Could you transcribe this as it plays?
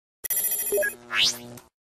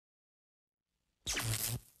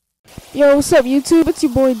Yo, what's up YouTube? It's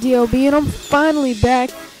your boy DLB, and I'm finally back,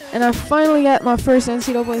 and I finally got my first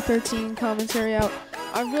NCAA 13 commentary out.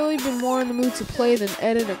 I've really been more in the mood to play than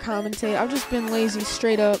edit or commentate. I've just been lazy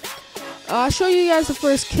straight up. I'll show you guys the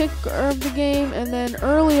first kick of the game, and then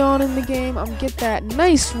early on in the game, I'm get that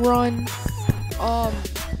nice run,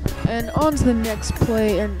 and on to the next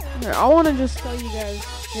play. And I want to just tell you guys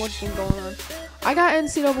what's been going on. I got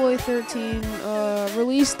NCAA 13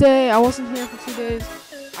 release day. I wasn't here for 2 days.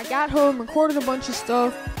 I got home, recorded a bunch of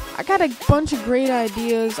stuff. I got a bunch of great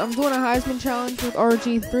ideas. I'm doing a Heisman challenge with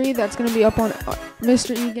RG3 that's going to be up on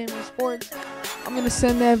MreGamersSports. I'm going to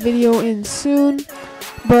send that video in soon.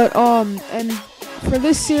 But, and for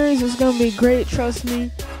this series, it's going to be great, trust me.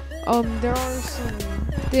 There are some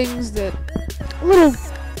things that, a little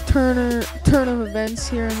turn of events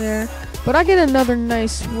here and there. But I get another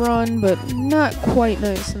nice run, but not quite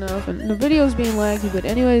nice enough. And the video's being laggy, but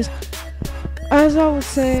anyways, as I was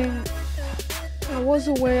saying, I was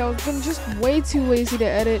away. I've been just way too lazy to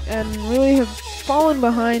edit and really have fallen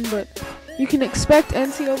behind, but you can expect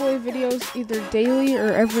NCAA videos either daily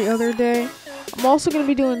or every other day. I'm also going to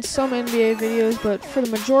be doing some NBA videos, but for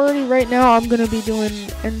the majority right now, I'm going to be doing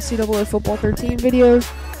NCAA Football 13 videos.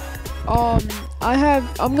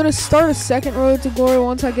 I'm going to start a second road to glory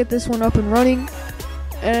once I get this one up and running.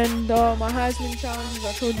 And my Heisman challenge, as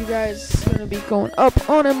I told you guys, is going to be going up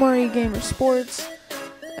on MreGamersSports.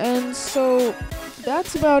 And so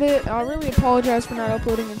that's about it. I really apologize for not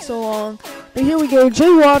uploading in so long. But here we go.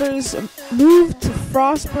 Jay Waters moved to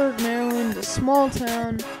Frostburg, Maryland, a small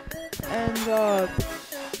town. And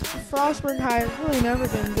Frostburg High has really never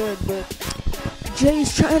been good, but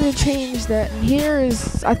Jay's trying to change that. And here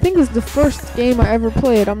is, I think it's the first game I ever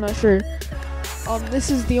played. I'm not sure.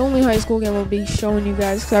 This is the only high school game I'll be showing you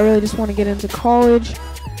guys because I really just want to get into college.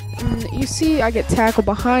 And you see I get tackled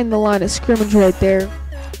behind the line of scrimmage right there.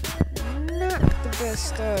 Not the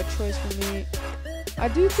best choice for me. I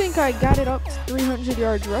do think I got it up to 300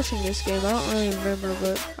 yards rushing this game. I don't really remember,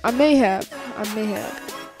 but I may have.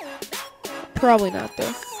 Probably not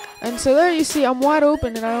though. And so there you see I'm wide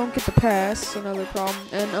open and I don't get the pass. Another problem.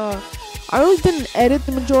 And I really didn't edit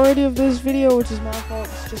the majority of this video, which is my fault.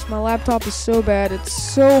 It's just my laptop is so bad. It's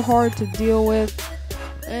so hard to deal with.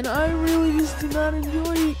 And I really just do not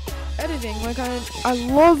enjoy editing. Like, I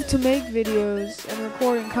love to make videos and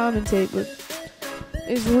record and commentate, but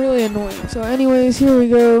it's really annoying. So anyways, here we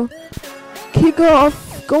go. Kick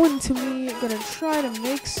off. Going to me. Gonna try to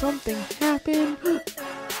make something happen.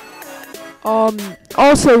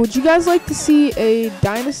 Also, would you guys like to see a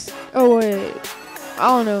dynasty? Oh, wait. I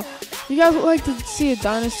don't know. If you guys would like to see a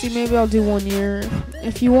dynasty, maybe I'll do 1 year.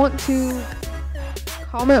 If you want to,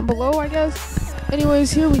 comment below, I guess. Anyways,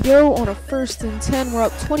 here we go on a 1st and 10. We're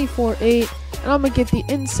up 24-8. And I'm going to get the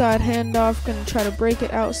inside handoff. Going to try to break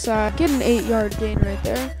it outside. Get an 8-yard gain right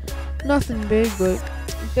there. Nothing big, but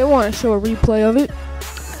they want to show a replay of it.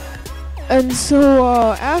 And so,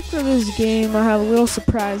 after this game, I have a little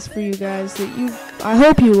surprise for you guys that I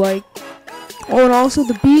hope you like. Oh, and also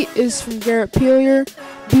the beat is from Garrett Peelier,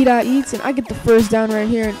 Beat I Eats, and I get the first down right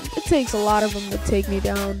here, and it takes a lot of them to take me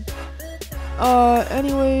down.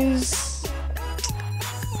 Anyways,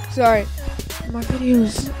 sorry, my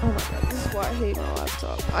videos, oh my god, this is why I hate my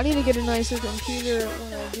laptop. I need to get a nicer computer.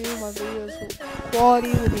 When I do, my videos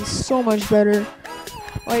quality will be so much better.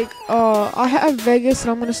 Like, I have Vegas,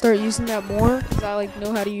 and I'm gonna start using that more, because I,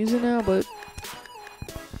 know how to use it now, but,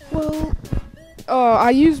 well,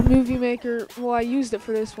 I use Movie Maker. Well, I used it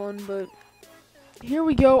for this one, but here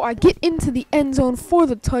we go. I get into the end zone for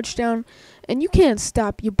the touchdown, and you can't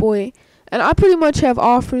stop your boy. And I pretty much have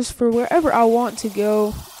offers for wherever I want to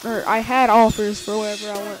go, or I had offers for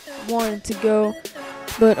wherever I wanted to go.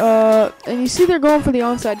 But, and you see they're going for the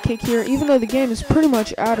onside kick here, even though the game is pretty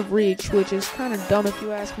much out of reach, which is kind of dumb if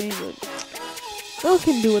you ask me, but they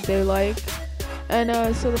can do what they like. And,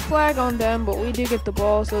 so the flag on them, but we did get the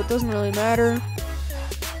ball, so it doesn't really matter.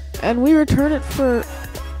 And we return it for,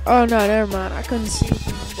 oh no, never mind, I couldn't see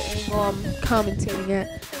from the angle I'm commentating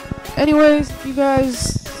at. Anyways, if you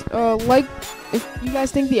guys, if you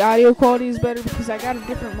guys think the audio quality is better because I got a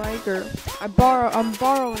different mic, or I'm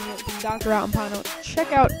borrowing it from Dr. Out in Pino,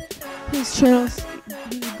 check out his channel.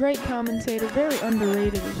 He's a great commentator, very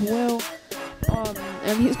underrated as well.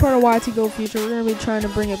 And he's part of YT Go Future. We're going to be trying to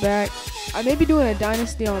bring it back. I may be doing a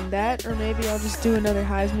dynasty on that, or maybe I'll just do another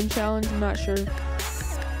Heisman challenge. I'm not sure.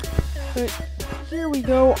 But here we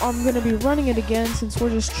go. I'm going to be running it again since we're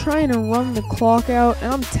just trying to run the clock out.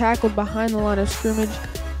 And I'm tackled behind the line of scrimmage.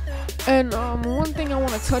 And one thing I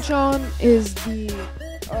want to touch on is the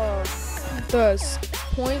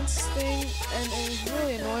points thing, and it was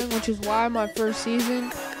really annoying, which is why my first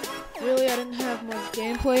season, really, I didn't have much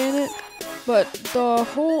gameplay in it. But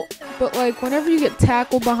like, whenever you get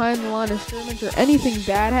tackled behind the line of scrimmage or anything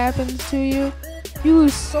bad happens to you, you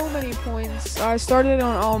lose so many points. I started it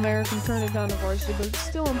on All-American, turned it down to varsity, but it's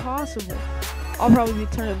still impossible. I'll probably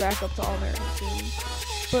be turning it back up to All-American soon.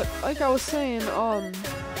 But like I was saying,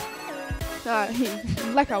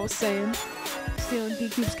 stealing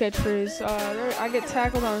D-Cube's catchphrase, I get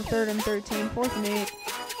tackled on 3rd and 13, 4th and 8,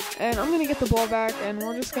 and I'm gonna get the ball back, and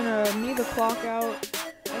we're just gonna knee the clock out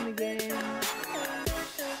in the game.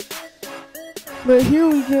 But here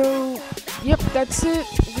we go. Yep, that's it.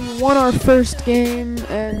 We won our first game,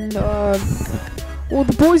 and well,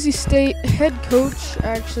 the Boise State head coach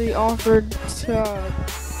actually offered to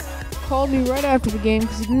call me right after the game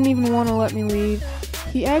because he didn't even want to let me leave.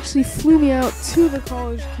 He actually flew me out to the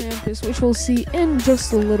college campus, which we'll see in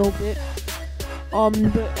just a little bit. But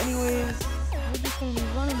anyways, we're just gonna be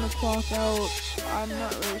running the clock out. I'm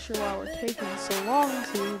not really sure why we're taking so long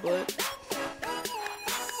to, but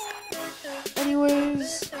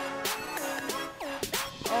anyways,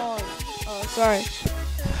 sorry.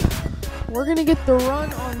 We're gonna get the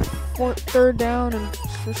run on 3rd down, and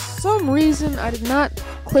for some reason I did not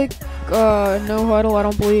click no huddle. I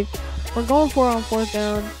don't believe. We're going for it on 4th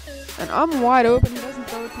down, and I'm wide open. He doesn't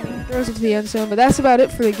throw it to me. He throws it to the end zone. But that's about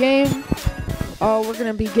it for the game. We're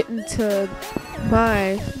gonna be getting to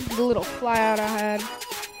the little flyout I had.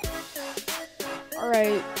 All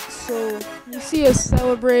right, so you see us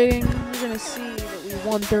celebrating. You're gonna see that we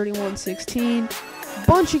won 31-16. A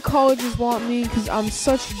bunch of colleges want me because I'm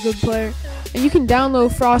such a good player. And you can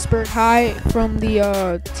download Frostburg High from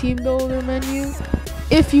the team builder menu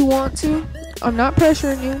if you want to. I'm not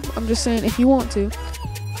pressuring you. I'm just saying if you want to.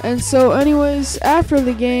 And so anyways, after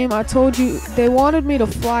the game, I told you they wanted me to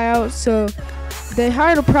fly out, so they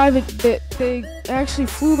hired a private jet. They actually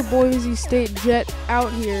flew the Boise State jet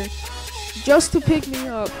out here just to pick me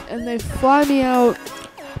up, and they fly me out.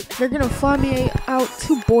 They're gonna fly me out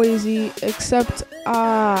to Boise, except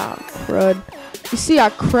crud. You see, I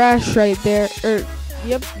crashed right there.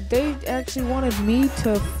 Yep, they actually wanted me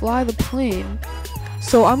to fly the plane.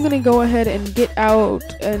 So I'm gonna go ahead and get out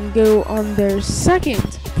and go on their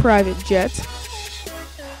second private jet.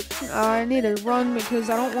 I need to run because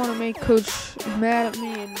I don't want to make Coach mad at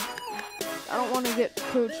me, and I don't want to get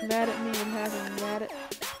Coach mad at me and have him mad at.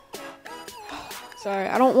 Sorry,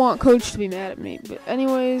 I don't want Coach to be mad at me. But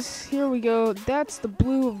anyways, here we go. That's the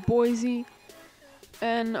blue of Boise,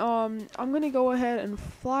 and I'm gonna go ahead and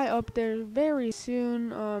fly up there very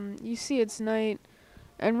soon. You see, it's night.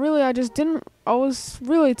 And really, I was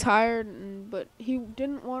really tired, but he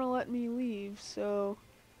didn't want to let me leave, so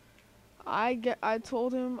I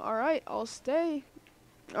told him, alright, I'll stay,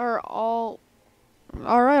 alright,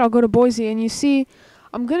 I'll go to Boise. And you see,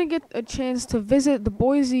 I'm going to get a chance to visit the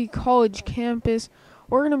Boise College campus.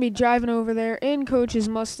 We're going to be driving over there in Coach's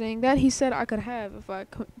Mustang that he said I could have if I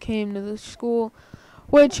came to the school,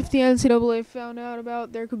 which if the NCAA found out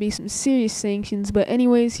about, there could be some serious sanctions. But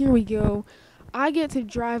anyways, here we go. I get to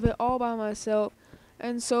drive it all by myself,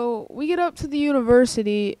 and so we get up to the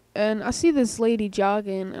university, and I see this lady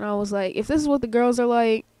jogging, and I was like, if this is what the girls are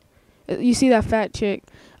like, you see that fat chick,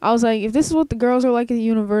 I was like, if this is what the girls are like at the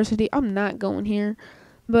university, I'm not going here.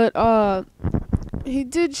 But he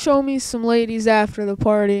did show me some ladies after the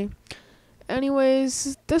party.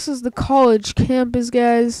 Anyways, this is the college campus,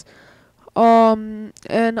 guys, and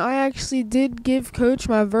I actually did give Coach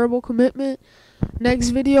my verbal commitment. Next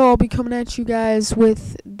video, I'll be coming at you guys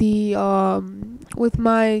with the with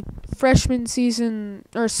my freshman season,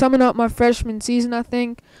 or summing up my freshman season, I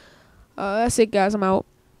think. That's it, guys. I'm out.